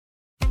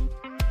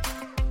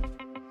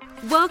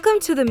Welcome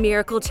to the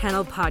Miracle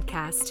Channel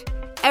podcast.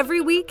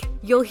 Every week,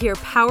 you'll hear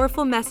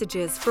powerful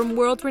messages from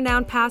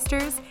world-renowned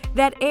pastors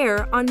that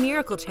air on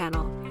Miracle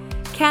Channel,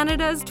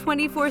 Canada's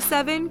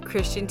 24/7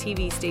 Christian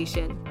TV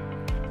station.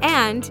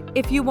 And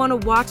if you want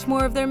to watch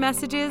more of their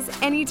messages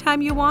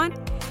anytime you want,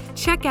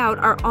 check out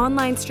our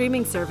online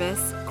streaming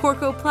service,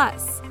 Corco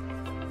Plus.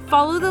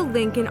 Follow the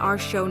link in our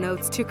show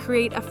notes to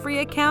create a free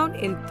account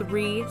in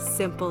 3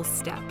 simple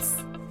steps.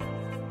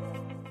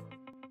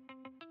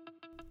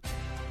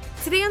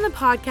 Today on the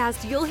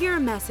podcast, you'll hear a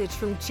message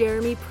from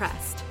Jeremy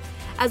Prest.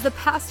 As the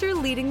pastor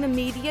leading the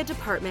media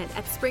department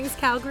at Springs,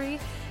 Calgary,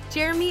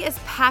 Jeremy is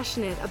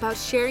passionate about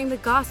sharing the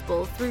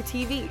gospel through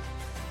TV.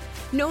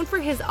 Known for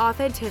his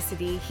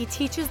authenticity, he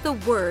teaches the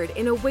word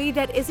in a way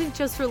that isn't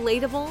just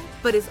relatable,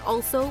 but is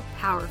also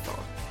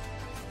powerful.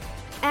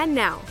 And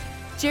now,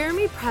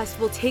 Jeremy Prest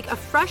will take a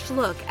fresh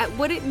look at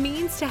what it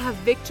means to have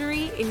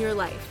victory in your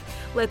life.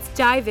 Let's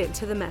dive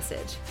into the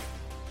message.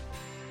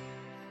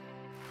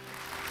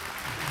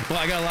 Well,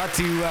 I got a lot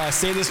to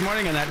say this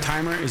morning, and that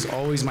timer is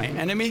always my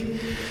enemy,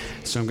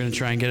 so I'm going to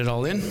try and get it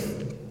all in.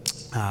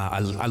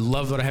 I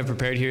love what I have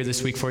prepared here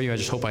this week for you. I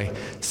just hope I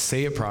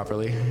say it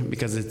properly,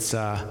 because it's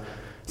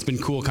been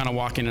cool kind of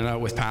walking it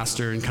out with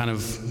Pastor and kind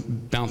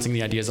of bouncing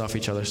the ideas off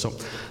each other. So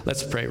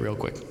let's pray real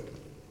quick.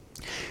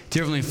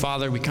 Dear Heavenly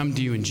Father, we come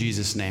to you in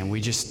Jesus' name.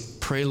 We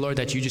just pray, Lord,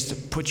 that you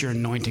just put your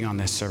anointing on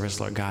this service,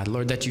 Lord God.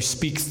 Lord, that you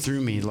speak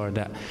through me, Lord,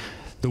 that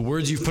the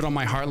words you've put on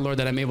my heart, Lord,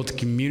 that I'm able to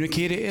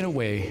communicate it in a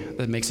way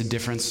that makes a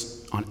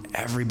difference on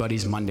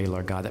everybody's Monday,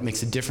 Lord God, that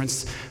makes a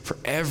difference for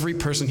every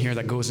person here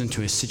that goes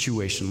into a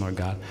situation, Lord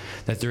God,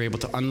 that they're able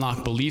to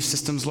unlock belief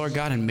systems, Lord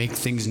God, and make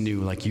things new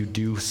like you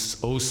do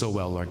so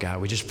well, Lord God.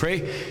 We just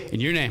pray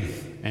in your name.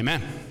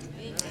 Amen.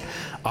 Amen.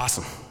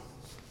 Awesome.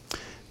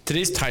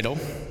 Today's title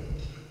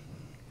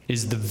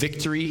is The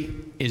Victory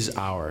is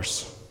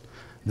Ours.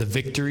 The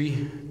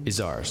Victory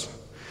is Ours.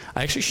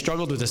 I actually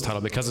struggled with this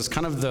title because it's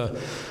kind of the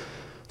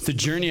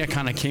journey I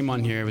kind of came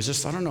on here. It was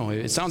just, I don't know,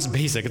 it sounds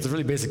basic. It's a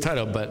really basic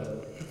title,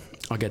 but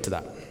I'll get to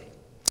that.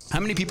 How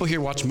many people here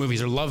watch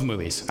movies or love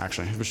movies,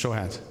 actually? Just show of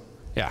hands.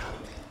 Yeah.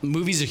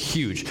 Movies are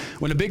huge.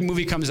 When a big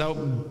movie comes out,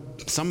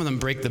 some of them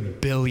break the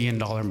 $1 billion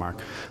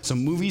mark. So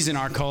movies in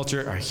our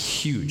culture are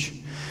huge.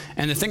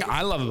 And the thing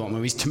I love about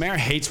movies, Tamara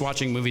hates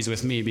watching movies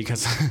with me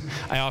because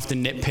I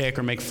often nitpick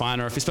or make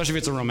fun, or especially if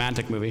it's a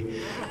romantic movie.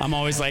 I'm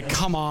always like,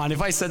 come on,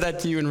 if I said that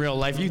to you in real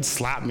life, you'd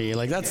slap me.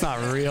 Like, that's not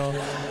real.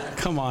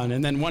 Come on.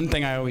 And then one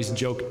thing I always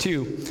joke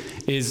too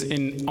is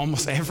in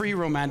almost every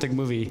romantic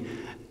movie,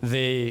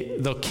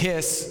 they'll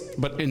kiss,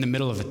 but in the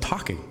middle of it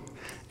talking.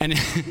 And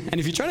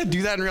if you try to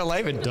do that in real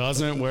life, it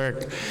doesn't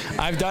work.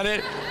 I've done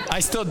it. I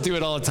still do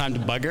it all the time to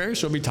bug her.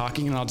 She'll be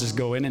talking, and I'll just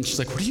go in, and she's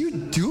like, what are you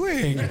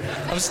doing?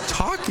 I was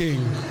talking.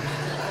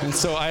 And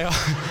so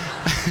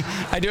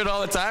I do it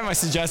all the time. I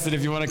suggest that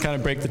if you want to kind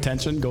of break the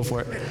tension, go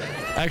for it.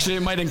 Actually,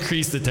 it might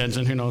increase the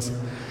tension. Who knows?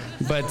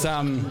 But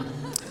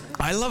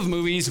I love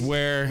movies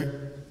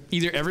where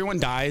either everyone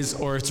dies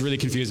or it's really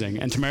confusing.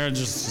 And Tamara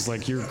just is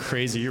like, you're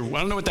crazy. I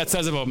don't know what that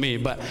says about me,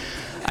 but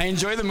I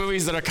enjoy the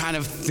movies that are kind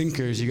of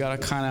thinkers. You got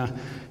to kind of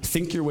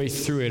think your way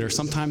through it, or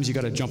sometimes you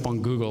got to jump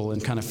on Google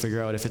and kind of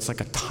figure out if it's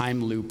like a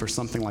time loop or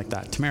something like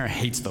that. Tamara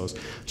hates those.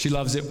 She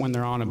loves it when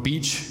they're on a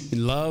beach,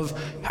 in love,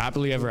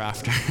 happily ever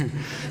after.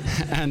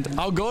 And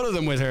I'll go to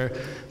them with her,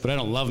 but I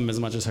don't love them as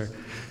much as her.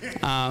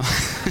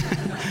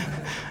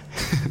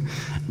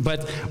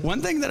 But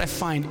one thing that I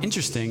find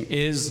interesting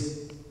is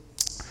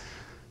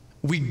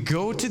we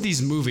go to these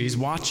movies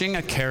watching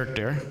a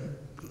character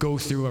go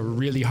through a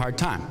really hard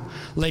time.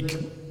 Like,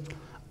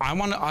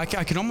 I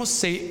can almost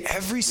say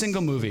every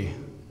single movie,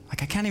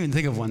 like I can't even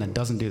think of one that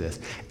doesn't do this.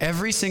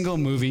 Every single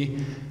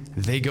movie,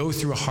 they go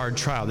through a hard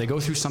trial. They go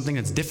through something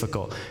that's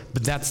difficult,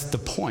 but that's the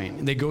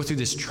point. They go through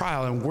this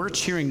trial, and we're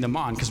cheering them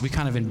on because we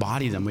kind of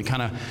embody them. We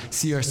kind of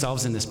see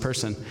ourselves in this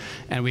person,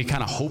 and we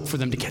kind of hope for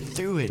them to get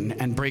through it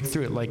and break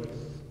through it. Like,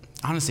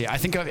 honestly, I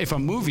think if a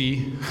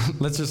movie,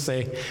 let's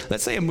say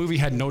a movie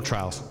had no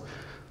trials.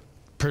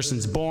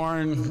 Person's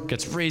born,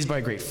 gets raised by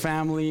a great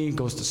family,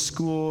 goes to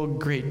school,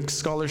 great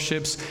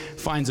scholarships,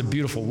 finds a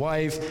beautiful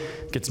wife,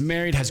 gets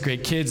married, has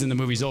great kids, and the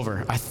movie's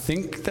over. I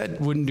think that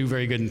wouldn't do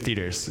very good in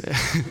theaters.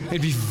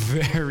 It'd be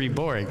very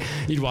boring.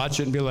 You'd watch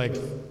it and be like,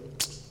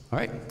 all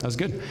right, that was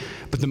good.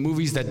 But the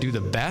movies that do the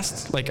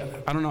best, like,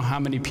 I don't know how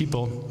many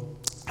people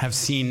have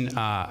seen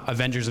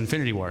Avengers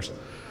Infinity Wars.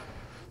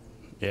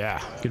 Yeah,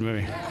 good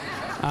movie.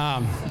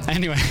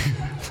 Anyway,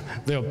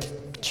 the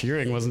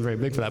cheering wasn't very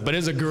big for that, but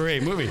it's a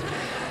great movie.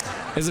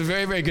 It's a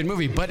very, very good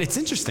movie, but it's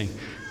interesting.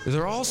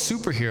 They're all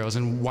superheroes,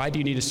 and why do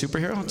you need a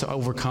superhero? To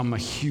overcome a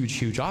huge,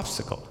 huge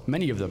obstacle,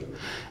 many of them.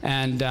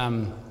 And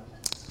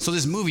so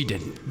this movie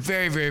did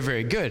very, very,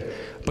 very good,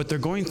 but they're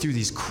going through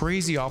these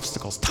crazy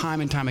obstacles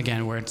time and time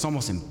again where it's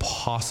almost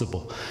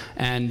impossible.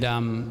 And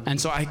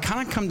so I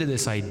kind of come to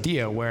this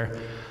idea where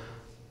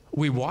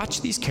we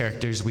watch these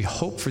characters, we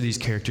hope for these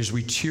characters,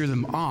 we cheer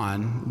them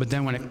on, but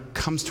then when it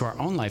comes to our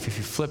own life, if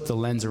you flip the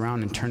lens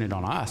around and turn it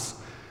on us,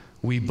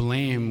 We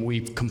blame,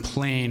 we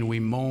complain, we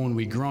moan,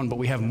 we groan, but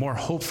we have more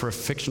hope for a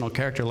fictional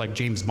character like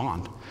James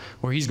Bond,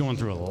 where he's going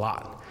through a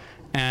lot.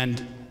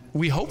 And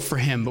we hope for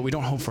him, but we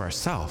don't hope for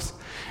ourselves.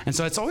 And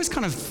so I've always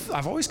kind of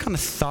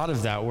thought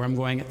of that, where I'm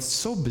going, it's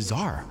so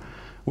bizarre,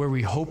 where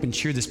we hope and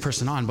cheer this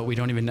person on, but we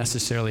don't even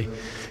necessarily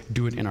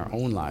do it in our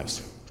own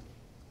lives.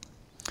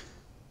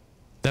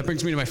 That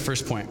brings me to my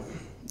first point.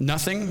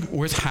 Nothing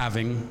worth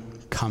having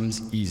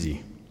comes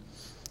easy.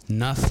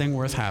 Nothing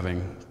worth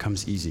having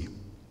comes easy.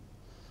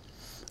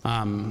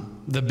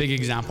 The big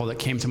example that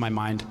came to my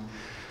mind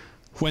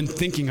when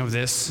thinking of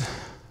this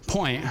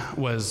point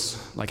was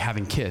like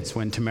having kids.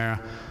 When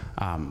Tamara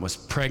was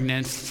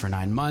pregnant for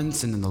 9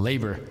 months, and then the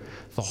labor,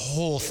 the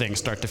whole thing,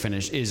 start to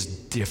finish, is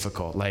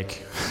difficult.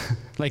 Like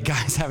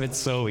guys have it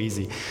so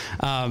easy.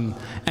 And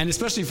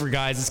especially for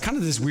guys, it's kind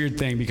of this weird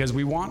thing, because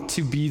we want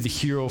to be the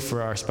hero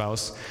for our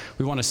spouse.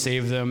 We want to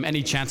save them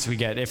any chance we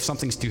get. If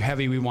something's too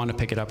heavy, we want to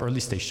pick it up, or at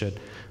least they should.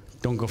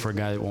 Don't go for a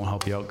guy that won't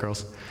help you out,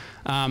 girls.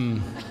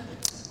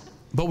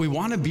 But we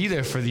want to be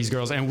there for these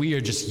girls, and we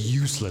are just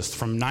useless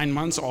from 9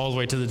 months all the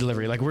way to the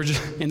delivery. Like, we're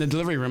just in the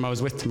delivery room. I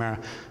was with Tamara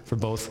for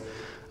both.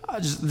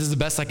 This is the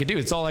best I could do.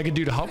 It's all I could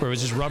do to help her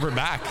was just rub her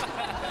back.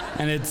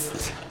 And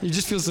you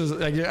just feel so,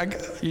 like,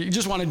 you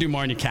just want to do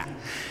more and you can't.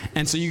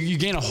 And so you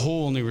gain a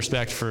whole new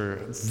respect for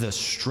the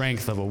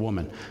strength of a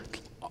woman.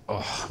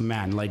 Oh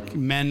man, like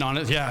men on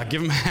it, yeah,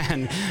 give them a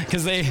hand,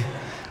 because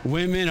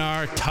women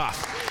are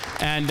tough.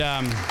 And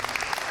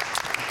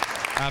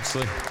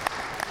absolutely.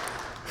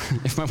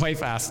 If my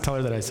wife asks, tell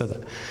her that I said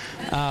that.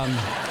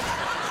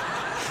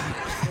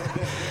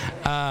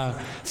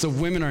 So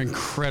women are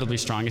incredibly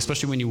strong,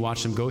 especially when you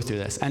watch them go through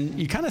this. And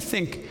you kind of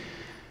think,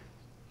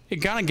 it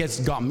kind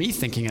of got me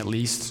thinking, at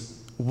least,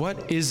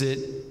 what is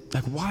it,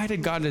 like, why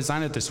did God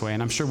design it this way?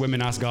 And I'm sure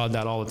women ask God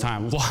that all the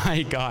time.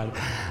 Why, God?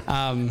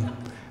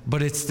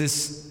 But it's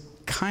this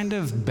kind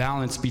of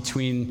balance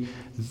between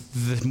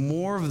the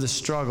more of the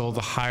struggle,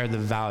 the higher the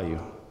value,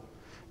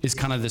 is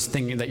kind of this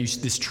thing that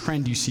this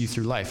trend you see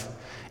through life.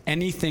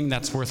 Anything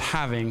that's worth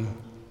having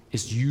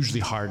is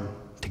usually hard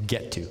to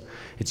get to.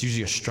 It's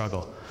usually a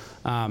struggle.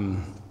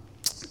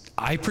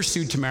 I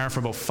pursued Tamara for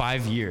about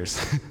 5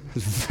 years. It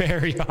was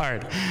very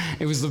hard.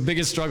 It was the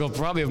biggest struggle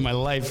probably of my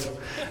life,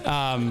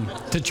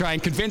 to try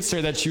and convince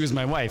her that she was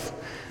my wife.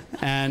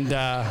 And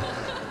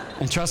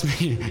trust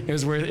me, it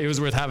was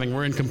worth having.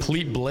 We're in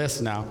complete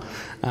bliss now.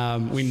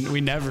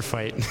 We never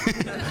fight.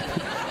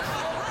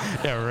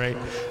 Yeah, right.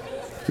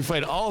 We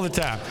fight all the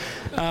time.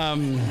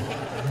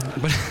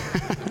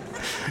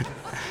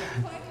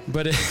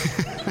 But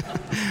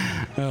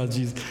oh,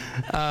 jeez.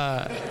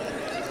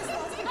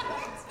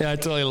 Yeah, I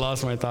totally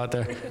lost my thought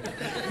there.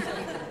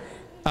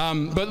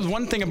 But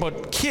one thing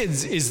about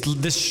kids is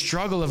this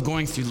struggle of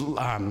going through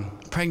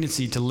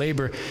pregnancy to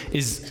labor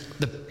is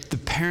the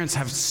parents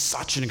have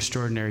such an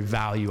extraordinary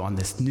value on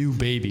this new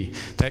baby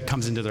that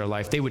comes into their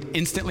life. They would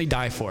instantly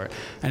die for it.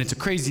 And it's a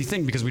crazy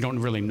thing because we don't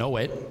really know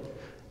it.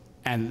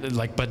 And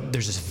but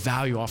there's this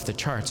value off the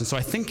charts. And so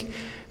I think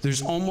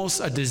there's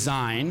almost a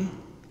design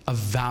of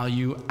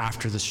value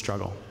after the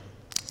struggle.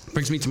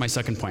 Brings me to my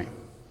second point.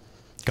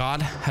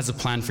 God has a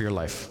plan for your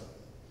life.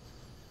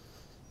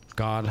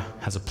 God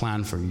has a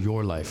plan for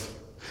your life.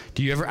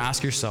 Do you ever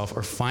ask yourself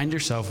or find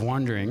yourself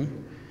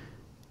wondering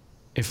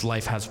if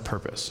life has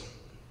purpose?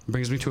 It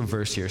brings me to a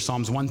verse here,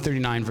 Psalms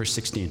 139, verse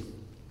 16.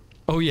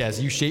 Oh yes,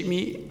 you shaped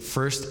me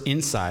first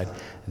inside,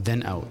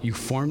 then out. You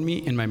formed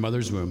me in my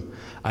mother's womb.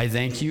 I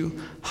thank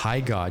you, high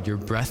God, your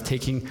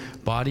breathtaking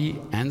body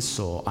and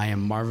soul. I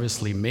am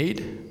marvelously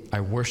made. I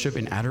worship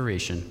in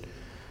adoration.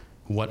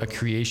 What a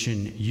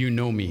creation. You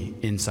know me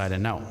inside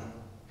and out.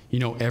 You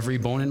know every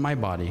bone in my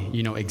body.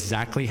 You know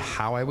exactly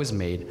how I was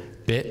made,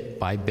 bit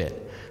by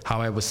bit,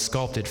 how I was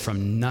sculpted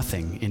from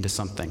nothing into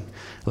something.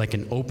 Like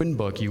an open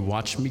book, you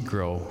watched me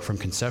grow from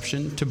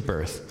conception to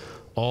birth.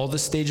 All the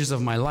stages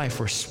of my life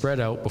were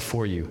spread out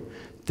before you.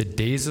 The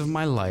days of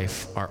my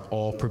life are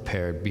all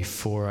prepared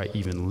before I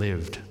even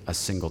lived a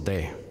single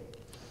day.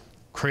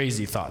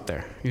 Crazy thought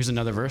there. Here's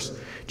another verse,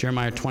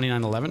 Jeremiah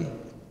 29:11.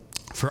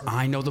 For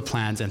I know the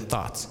plans and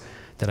thoughts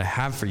that I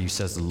have for you,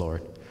 says the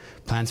Lord.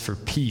 Plans for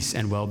peace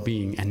and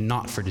well-being and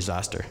not for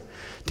disaster,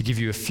 to give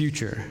you a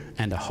future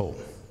and a hope.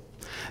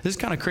 This is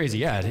kind of crazy.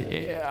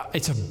 Yeah,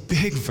 it's a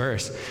big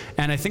verse.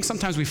 And I think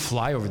sometimes we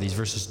fly over these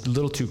verses a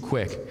little too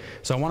quick.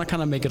 So I want to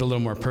kind of make it a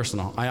little more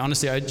personal.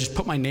 I just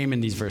put my name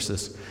in these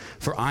verses.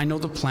 For I know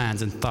the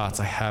plans and thoughts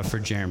I have for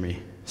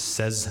Jeremy,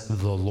 says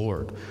the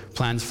Lord.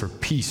 Plans for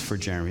peace for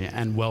Jeremy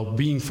and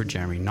well-being for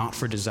Jeremy, not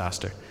for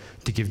disaster,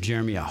 to give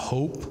Jeremy a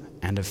hope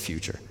and a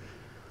future.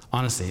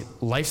 Honestly,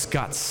 life's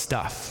got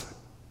stuff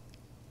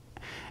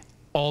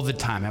all the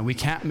time, and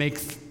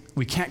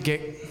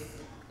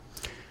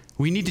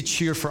we need to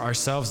cheer for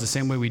ourselves the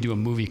same way we do a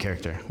movie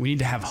character. We need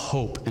to have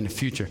hope and a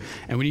future.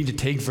 And we need to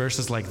take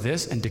verses like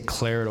this and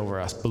declare it over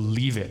us.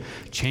 Believe it.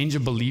 Change a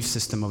belief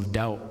system of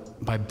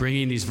doubt by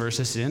bringing these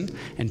verses in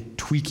and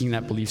tweaking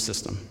that belief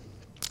system.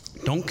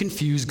 Don't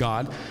confuse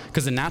God,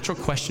 because the natural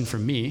question for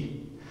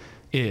me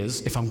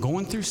is, if I'm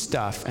going through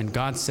stuff and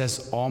God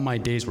says all my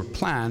days were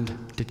planned,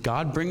 did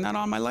God bring that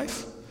on my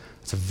life?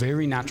 It's a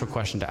very natural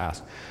question to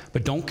ask.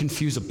 But don't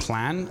confuse a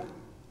plan,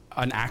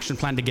 an action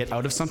plan to get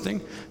out of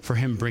something, for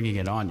him bringing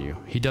it on you.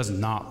 He does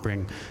not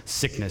bring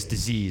sickness,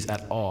 disease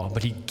at all,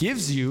 but he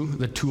gives you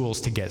the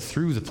tools to get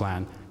through the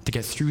plan, to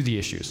get through the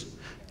issues.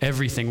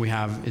 Everything we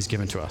have is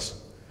given to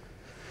us.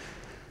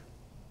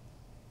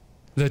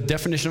 The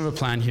definition of a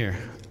plan here: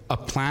 a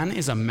plan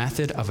is a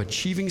method of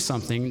achieving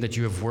something that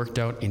you have worked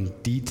out in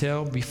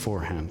detail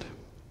beforehand.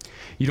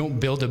 You don't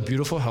build a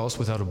beautiful house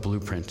without a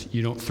blueprint.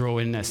 You don't throw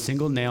in a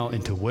single nail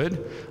into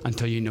wood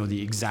until you know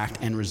the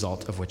exact end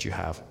result of what you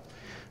have.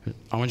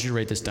 I want you to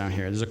write this down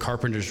here. There's a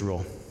carpenter's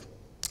rule.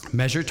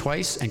 Measure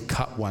twice and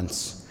cut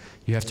once.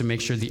 You have to make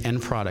sure the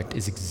end product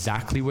is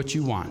exactly what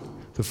you want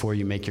before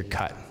you make your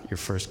cut, your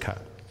first cut.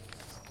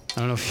 I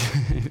don't know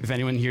if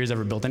anyone here has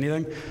ever built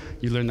anything.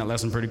 You learn that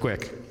lesson pretty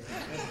quick.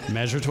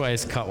 Measure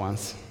twice, cut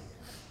once.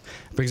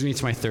 Brings me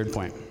to my third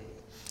point.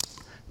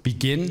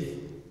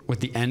 Begin with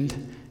the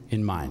end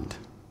in mind.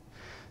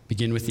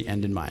 Begin with the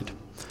end in mind.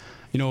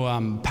 You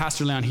know,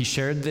 Pastor Leon, he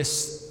shared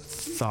this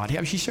thought.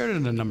 He shared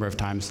it a number of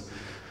times.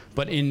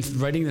 But in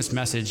writing this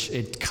message,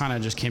 it kind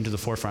of just came to the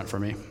forefront for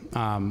me,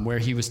 where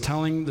he was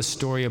telling the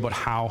story about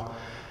how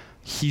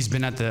he's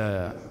been at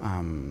the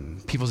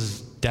people's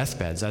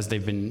deathbeds as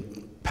they've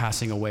been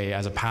passing away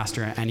as a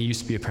pastor, and he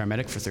used to be a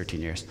paramedic for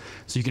 13 years.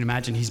 So you can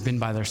imagine he's been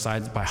by their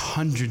sides, by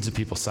hundreds of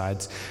people's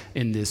sides,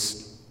 in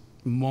this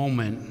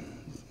moment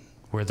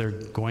where they're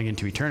going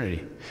into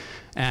eternity.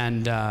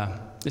 And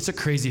it's a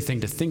crazy thing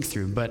to think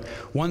through, but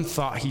one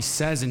thought he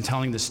says in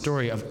telling the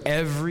story of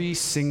every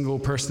single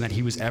person that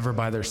he was ever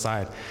by their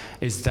side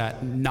is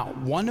that not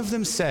one of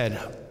them said,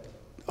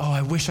 "Oh,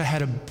 I wish I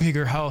had a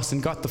bigger house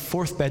and got the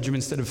 4th bedroom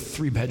instead of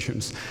 3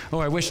 bedrooms. Oh,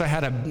 I wish I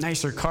had a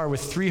nicer car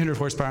with 300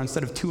 horsepower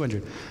instead of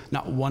 200.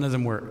 Not one of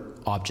them were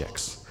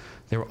objects.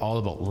 They were all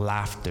about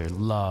laughter,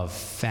 love,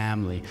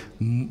 family,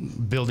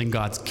 building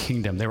God's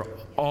kingdom. They were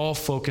all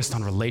focused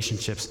on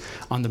relationships,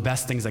 on the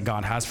best things that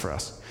God has for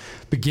us.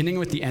 Beginning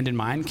with the end in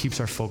mind keeps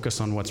our focus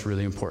on what's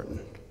really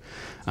important.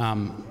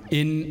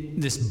 In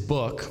this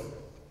book,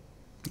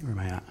 where am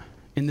I at?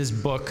 In this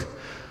book,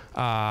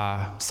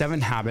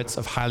 7 Habits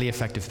of Highly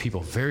Effective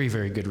People. Very,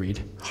 very good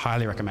read.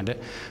 Highly recommend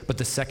it. But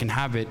the second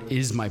habit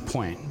is my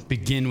point.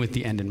 Begin with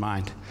the end in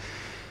mind.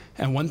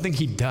 And one thing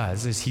he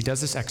does is he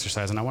does this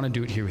exercise, and I want to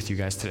do it here with you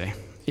guys today,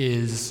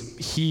 is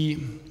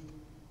he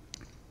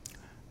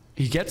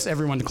gets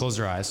everyone to close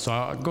their eyes. So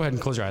I'll go ahead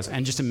and close your eyes.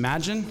 And just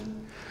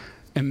imagine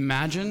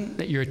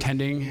that you're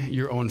attending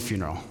your own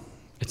funeral.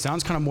 It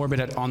sounds kind of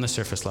morbid on the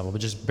surface level,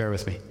 but just bear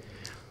with me.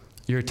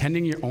 You're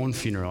attending your own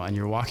funeral, and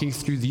you're walking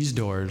through these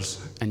doors,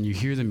 and you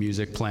hear the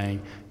music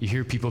playing, you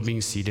hear people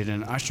being seated,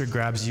 and an usher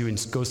grabs you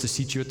and goes to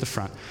seat you at the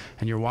front,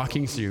 and you're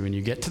walking through, and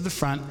you get to the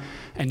front,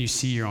 and you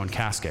see your own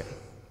casket.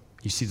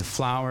 You see the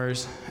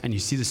flowers, and you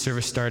see the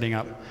service starting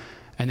up,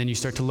 and then you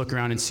start to look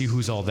around and see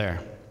who's all there.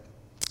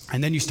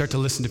 And then you start to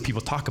listen to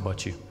people talk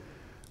about you.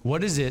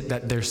 What is it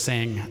that they're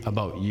saying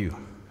about you?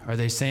 Are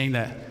they saying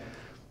that,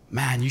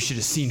 "Man, you should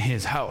have seen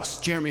his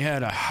house. Jeremy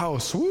had a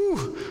house,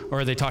 woo!" Or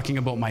are they talking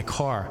about my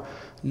car?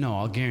 No,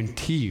 I'll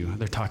guarantee you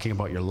they're talking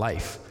about your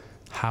life,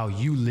 how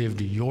you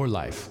lived your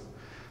life.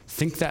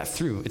 Think that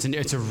through.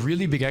 It's a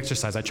really big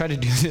exercise. I try to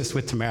do this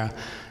with Tamara,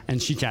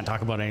 and she can't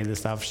talk about any of this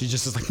stuff. She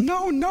just is like,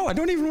 no, I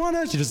don't even want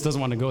to. She just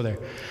doesn't want to go there.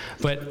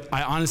 But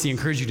I honestly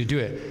encourage you to do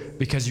it,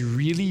 because you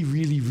really,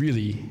 really,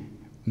 really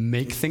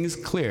make things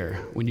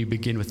clear when you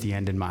begin with the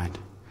end in mind.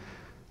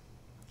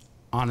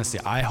 Honestly,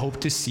 I hope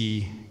to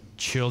see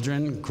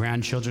children,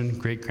 grandchildren,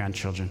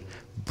 great-grandchildren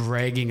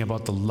bragging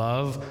about the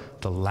love,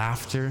 the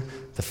laughter,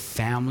 the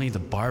family, the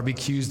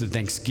barbecues, the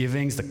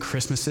Thanksgivings, the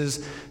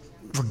Christmases,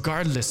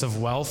 regardless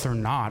of wealth or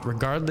not,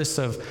 regardless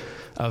of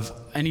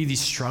any of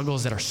these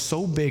struggles that are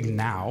so big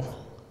now,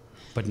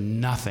 but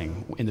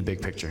nothing in the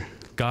big picture.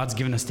 God's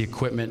given us the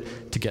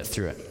equipment to get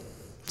through it.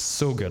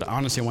 So good.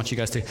 Honestly, I want you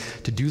guys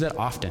to do that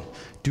often.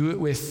 Do it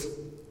with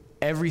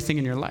everything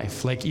in your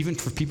life, like even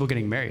for people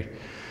getting married.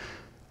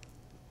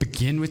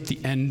 Begin with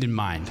the end in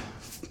mind.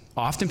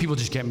 Often people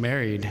just get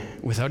married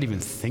without even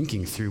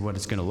thinking through what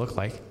it's going to look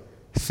like,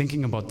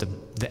 thinking about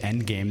the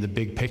end game, the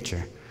big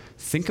picture.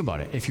 Think about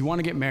it. If you want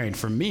to get married,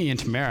 for me and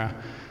Tamara,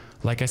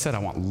 like I said, I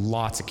want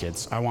lots of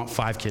kids. I want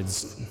 5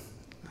 kids.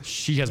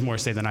 She has more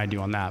say than I do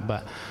on that,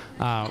 but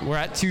we're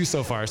at 2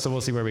 so far, so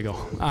we'll see where we go.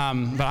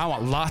 But I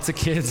want lots of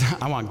kids.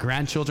 I want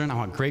grandchildren. I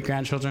want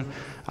great-grandchildren.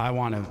 I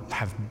want to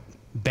have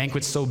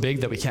banquets so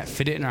big that we can't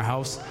fit it in our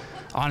house.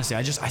 Honestly,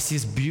 I see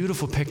this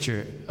beautiful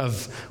picture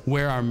of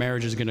where our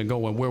marriage is going to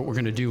go and what we're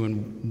going to do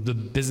and the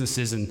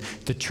businesses and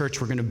the church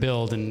we're going to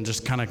build, and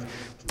just kind of,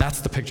 that's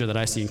the picture that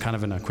I see, kind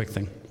of in a quick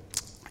thing.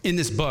 In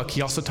this book,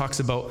 he also talks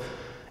about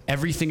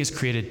everything is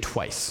created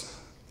twice,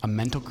 a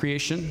mental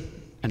creation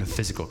and a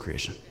physical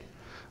creation.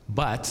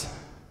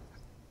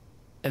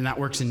 And that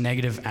works in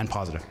negative and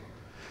positive.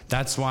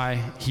 That's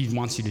why he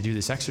wants you to do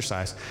this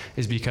exercise,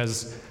 is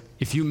because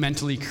if you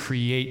mentally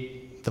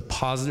create the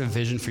positive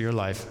vision for your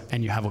life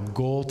and you have a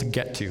goal to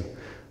get to,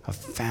 of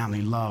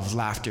family, love,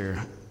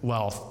 laughter,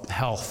 wealth,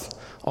 health,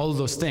 all of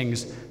those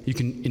things, you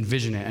can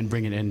envision it and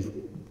bring it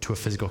into a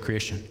physical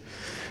creation.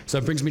 So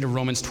that brings me to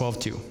Romans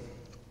 12:2.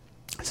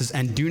 It says,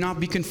 "And do not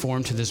be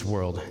conformed to this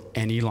world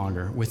any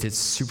longer with its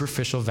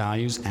superficial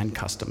values and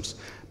customs,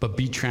 but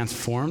be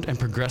transformed and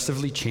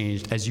progressively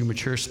changed as you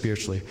mature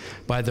spiritually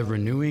by the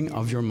renewing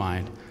of your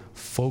mind,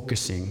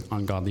 focusing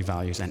on godly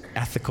values and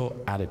ethical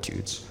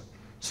attitudes,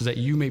 so that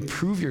you may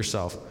prove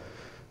yourself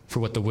for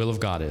what the will of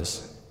God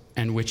is,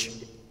 and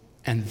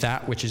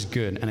that which is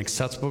good and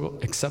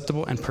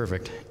acceptable and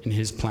perfect in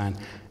his plan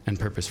and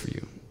purpose for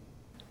you."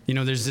 You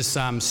know, there's this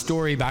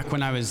story back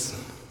when I was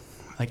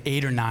like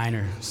 8 or 9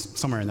 or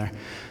somewhere in there,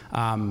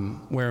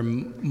 where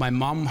my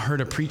mom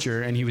heard a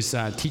preacher, and he was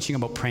teaching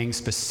about praying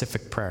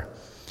specific prayer.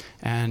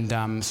 And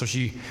so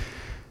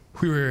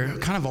we were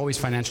kind of always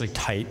financially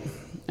tight.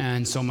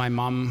 And so my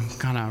mom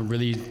kind of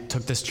really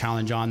took this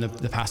challenge on.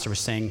 The pastor was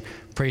saying,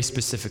 pray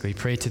specifically,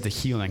 pray to the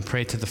healing,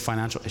 pray to the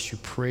financial issue,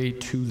 pray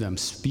to them,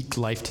 speak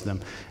life to them,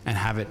 and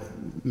have it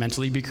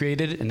mentally be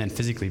created and then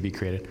physically be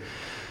created.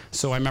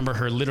 So I remember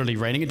her literally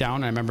writing it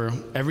down. I remember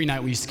every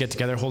night we used to get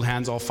together, hold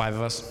hands, all 5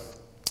 of us.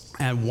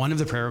 And one of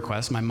the prayer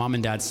requests, my mom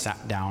and dad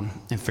sat down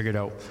and figured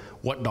out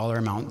what dollar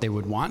amount they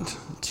would want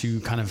to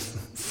kind of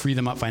free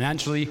them up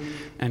financially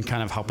and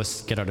kind of help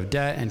us get out of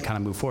debt and kind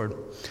of move forward.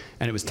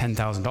 And it was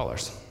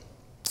 $10,000.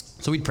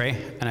 So we'd pray,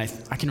 and I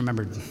can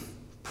remember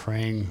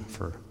praying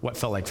for what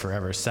felt like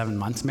forever, 7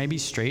 months maybe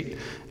straight,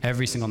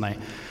 every single night.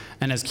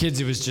 And as kids,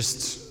 it was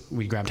just,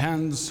 we grabbed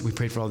hands, we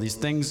prayed for all these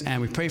things,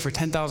 and we prayed for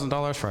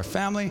 $10,000 for our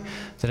family,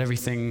 that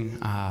everything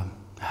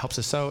helps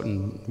us out,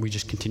 and we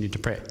just continued to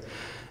pray.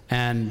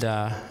 And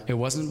it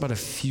wasn't but a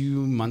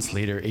few months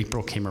later,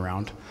 April came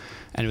around,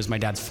 and it was my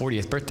dad's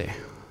 40th birthday.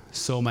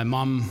 So my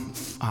mom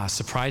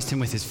surprised him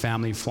with his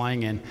family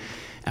flying in,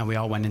 and we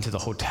all went into the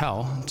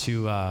hotel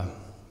to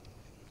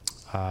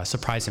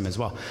surprise him as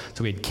well.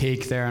 So we had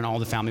cake there, and all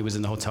the family was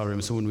in the hotel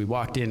room. So when we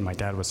walked in, my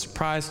dad was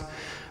surprised.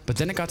 But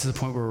then it got to the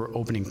point where we were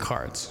opening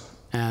cards.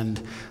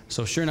 And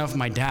so sure enough,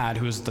 my dad,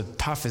 who was the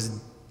toughest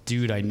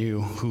dude I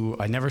knew, who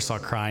I never saw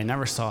cry,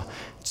 never saw,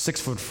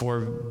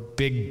 6'4",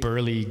 big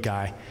burly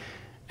guy.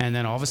 And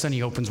then all of a sudden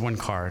he opens one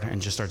card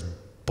and just starts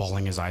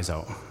bawling his eyes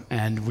out.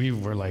 And we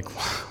were like,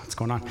 what's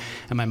going on?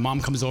 And my mom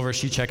comes over,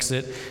 she checks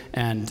it,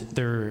 and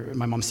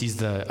my mom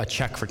sees a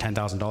check for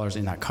 $10,000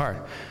 in that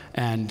card.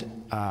 And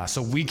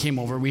so we came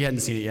over, we hadn't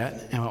seen it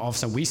yet, and all of a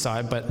sudden we saw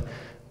it, but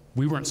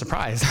we weren't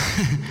surprised.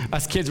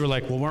 Us kids were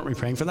like, well, weren't we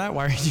praying for that?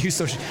 Why are you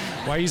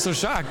so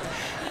shocked?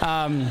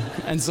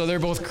 And so they're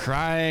both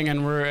crying,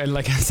 and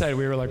like I said,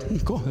 we were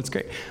like, cool, that's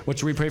great. What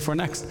should we pray for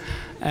next?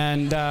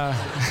 And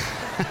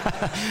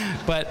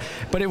but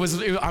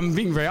I'm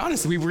being very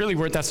honest, we really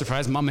weren't that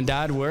surprised. Mom and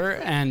dad were,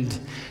 and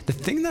the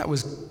thing that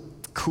was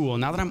cool,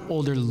 now that I'm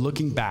older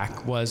looking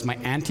back, was my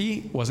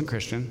auntie wasn't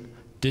Christian,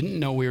 didn't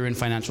know we were in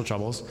financial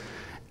troubles,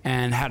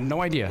 and had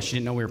no idea. She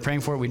didn't know we were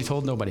praying for it. We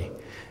told nobody.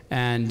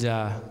 And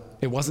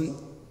it wasn't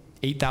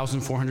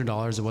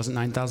 $8,400. It wasn't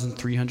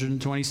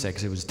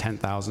 $9,326. It was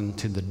 $10,000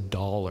 to the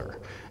dollar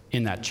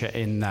in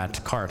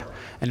that card.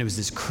 And it was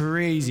this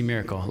crazy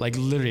miracle. Like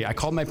literally, I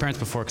called my parents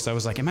before because I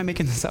was like, am I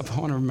making this up? I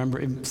want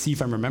to see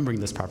if I'm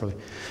remembering this properly.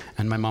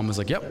 And my mom was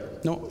like,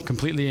 yep, no,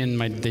 completely. And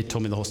they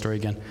told me the whole story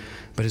again.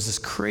 But it's this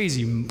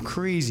crazy,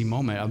 crazy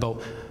moment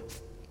about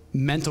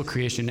mental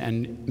creation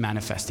and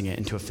manifesting it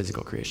into a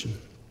physical creation.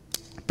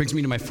 Brings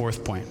me to my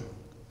 4th point.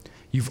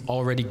 You've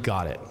already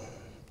got it.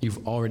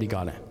 You've already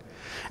got it.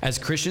 As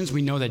Christians,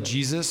 we know that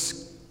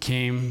Jesus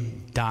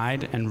came,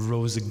 died, and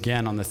rose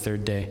again on the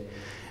 3rd day.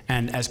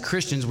 And as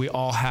Christians, we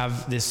all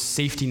have this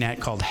safety net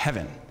called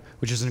heaven,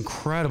 which is an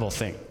incredible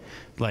thing.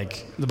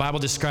 Like, the Bible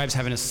describes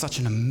heaven as such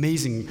an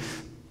amazing,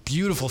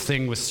 beautiful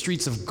thing with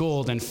streets of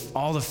gold, and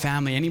all the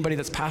family, anybody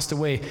that's passed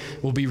away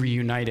will be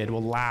reunited.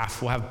 We'll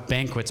laugh. We'll have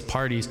banquets,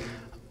 parties.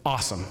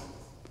 Awesome.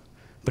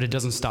 But it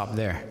doesn't stop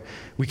there.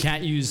 We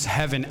can't use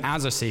heaven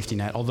as a safety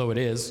net, although it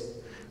is.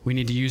 We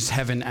need to use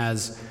heaven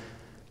as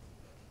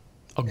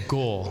a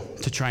goal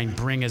to try and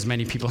bring as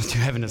many people to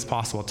heaven as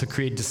possible, to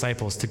create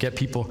disciples, to get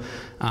people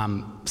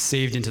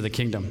saved into the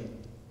kingdom.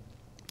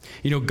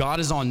 You know, God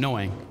is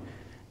all-knowing.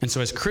 And so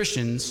as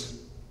Christians,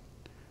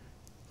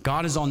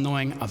 God is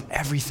all-knowing of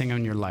everything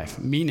in your life,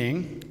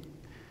 meaning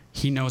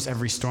he knows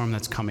every storm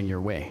that's coming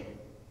your way.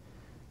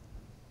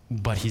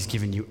 But he's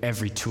given you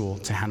every tool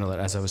to handle it,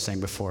 as I was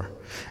saying before.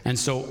 And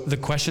so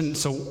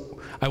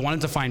I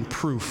wanted to find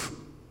proof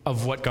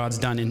of what God's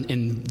done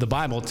in the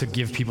Bible to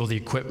give people the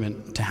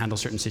equipment to handle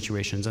certain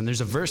situations. And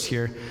there's a verse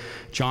here,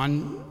 1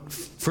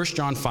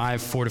 John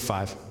 5,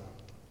 4-5.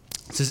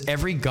 It says,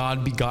 every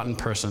God-begotten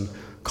person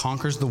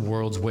conquers the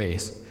world's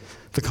ways.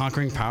 The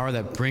conquering power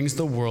that brings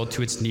the world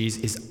to its knees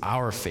is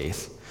our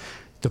faith.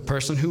 The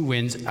person who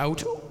wins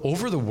out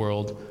over the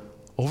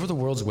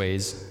world's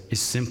ways is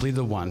simply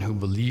the one who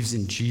believes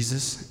in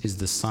Jesus is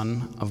the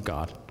Son of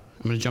God.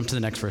 I'm going to jump to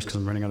the next verse because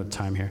I'm running out of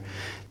time here.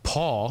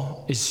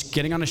 Paul is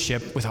getting on a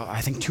ship with, I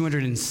think,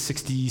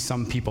 260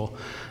 some people,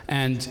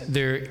 and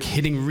they're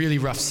hitting really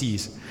rough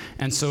seas.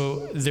 And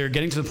so they're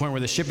getting to the point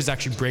where the ship is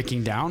actually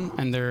breaking down,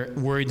 and they're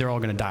worried they're all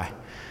going to die.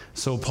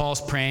 So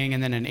Paul's praying,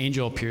 and then an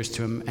angel appears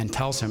to him and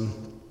tells him,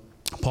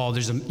 Paul,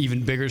 there's an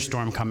even bigger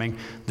storm coming.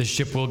 The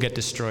ship will get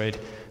destroyed,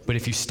 but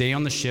if you stay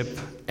on the ship,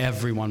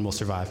 everyone will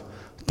survive.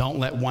 Don't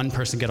let one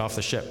person get off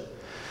the ship.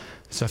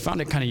 So I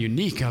found it kind of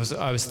unique.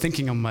 I was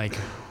thinking, I'm like,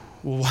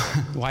 well,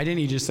 why didn't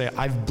he just say,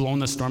 I've blown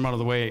the storm out of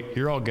the way,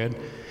 you're all good?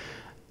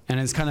 And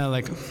it's kind of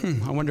like,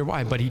 I wonder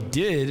why. But he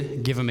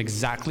did give him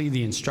exactly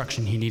the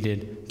instruction he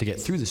needed to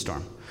get through the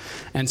storm.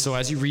 And so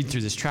as you read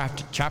through this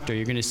chapter,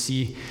 you're going to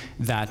see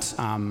that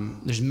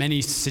there's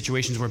many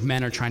situations where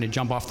men are trying to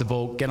jump off the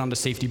boat, get onto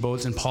safety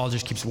boats, and Paul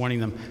just keeps warning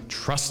them,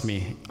 trust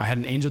me, I had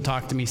an angel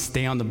talk to me,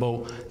 stay on the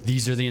boat.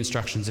 These are the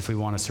instructions if we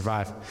want to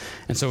survive.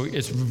 And so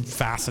it's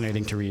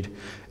fascinating to read.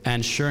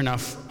 And sure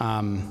enough,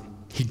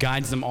 he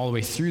guides them all the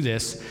way through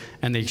this,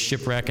 and they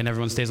shipwreck, and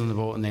everyone stays on the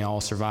boat, and they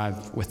all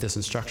survive with this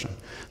instruction.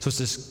 So it's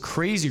this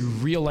crazy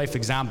real-life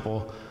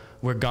example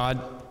where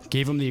God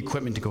gave them the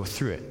equipment to go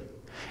through it.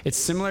 It's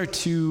similar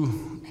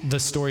to the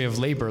story of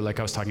labor, like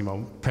I was talking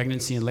about,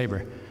 pregnancy and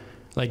labor.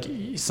 Like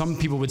some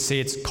people would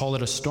say call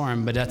it a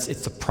storm, but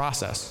it's a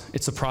process.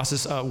 It's a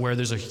process where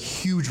there's a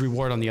huge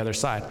reward on the other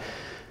side.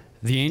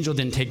 The angel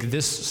didn't take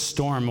this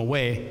storm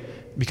away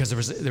because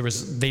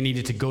they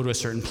needed to go to a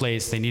certain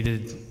place.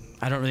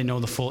 I don't really know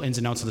the full ins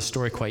and outs of the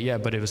story quite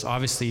yet, but it was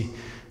obviously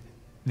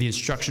the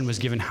instruction was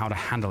given how to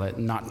handle it,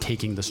 not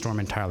taking the storm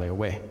entirely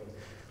away.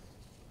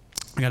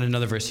 I got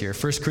another verse here,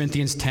 1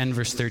 Corinthians 10,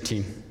 verse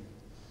 13.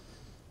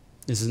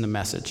 This is in the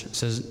Message. It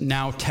says,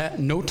 now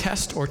no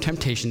test or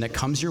temptation that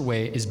comes your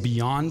way is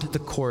beyond the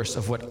course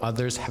of what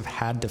others have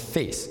had to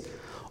face.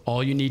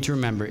 All you need to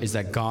remember is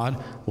that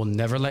God will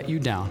never let you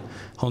down.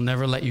 He'll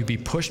never let you be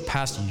pushed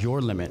past your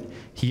limit.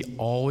 He'll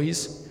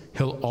always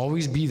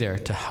be there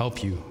to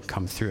help you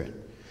come through it.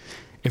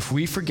 If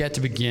we forget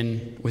to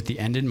begin with the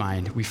end in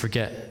mind, we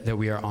forget that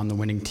we are on the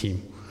winning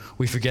team.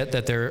 We forget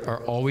that there's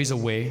always a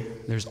way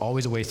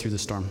through the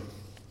storm.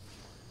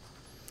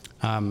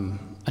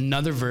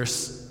 Another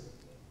verse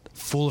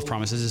full of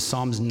promises is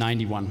Psalms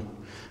 91.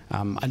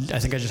 I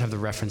think I just have the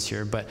reference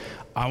here, but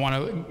I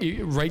want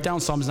to write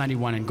down Psalms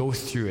 91 and go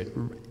through it.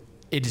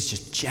 It is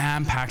just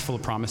jam-packed full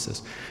of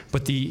promises.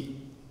 But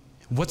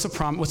what's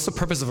the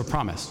purpose of a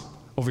promise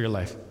over your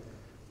life?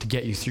 To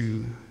get you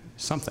through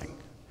something.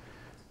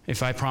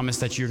 If I promise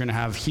that you're going to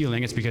have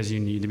healing, it's because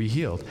you need to be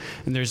healed.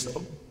 And there's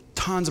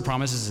tons of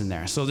promises in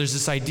there. So there's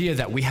this idea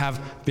that we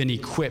have been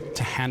equipped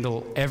to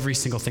handle every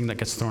single thing that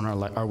gets thrown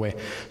our way.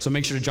 So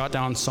make sure to jot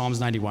down Psalms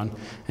 91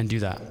 and do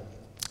that.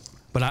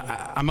 But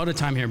I'm out of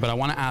time here, but I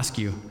want to ask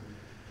you,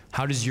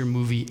 how does your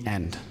movie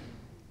end?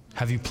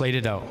 Have you played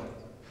it out?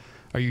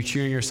 Are you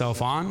cheering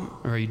yourself on,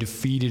 or are you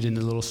defeated in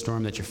the little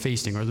storm that you're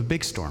facing, or the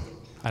big storm?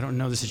 I don't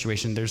know the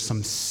situation. There's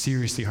some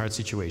seriously hard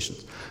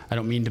situations. I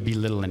don't mean to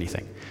belittle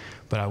anything.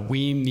 But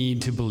we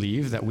need to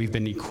believe that we've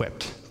been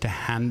equipped to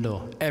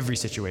handle every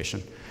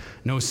situation.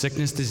 No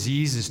sickness,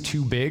 disease is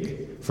too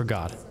big for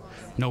God.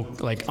 No,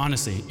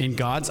 honestly, in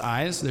God's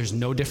eyes, there's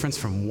no difference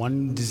from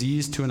one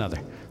disease to another.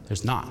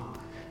 There's not.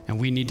 And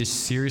we need to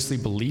seriously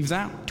believe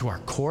that to our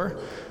core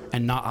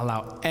and not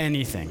allow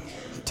anything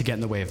to get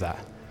in the way of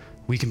that.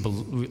 We can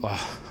believe.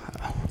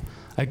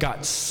 I've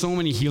got so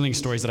many healing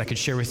stories that I could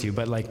share with you,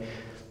 but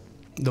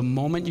the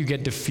moment you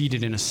get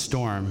defeated in a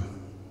storm,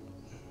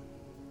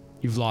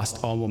 you've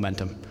lost all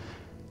momentum.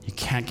 You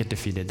can't get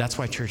defeated. That's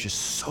why church is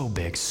so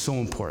big, so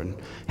important.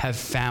 Have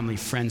family,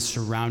 friends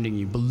surrounding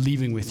you,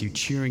 believing with you,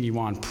 cheering you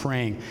on,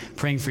 praying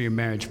for your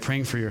marriage,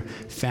 praying for your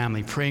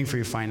family, praying for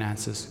your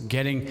finances,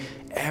 getting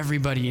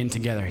everybody in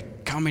together,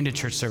 coming to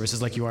church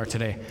services like you are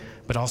today,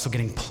 but also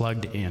getting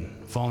plugged in,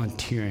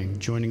 volunteering,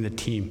 joining the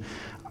team.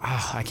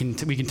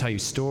 We can tell you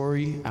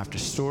story after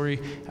story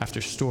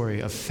after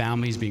story of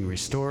families being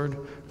restored,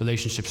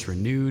 relationships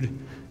renewed,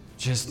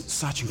 just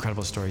such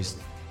incredible stories.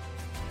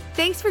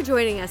 Thanks for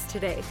joining us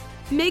today.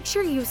 Make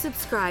sure you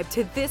subscribe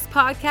to this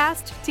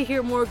podcast to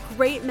hear more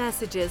great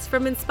messages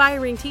from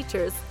inspiring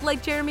teachers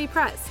like Jeremy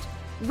Prest.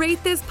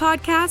 Rate this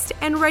podcast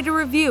and write a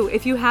review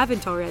if you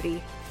haven't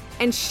already.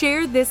 And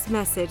share this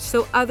message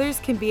so others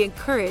can be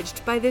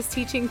encouraged by this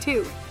teaching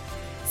too.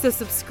 So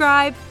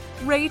subscribe,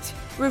 rate,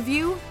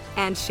 review,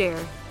 and share.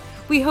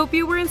 We hope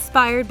you were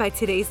inspired by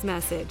today's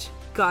message.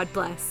 God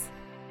bless.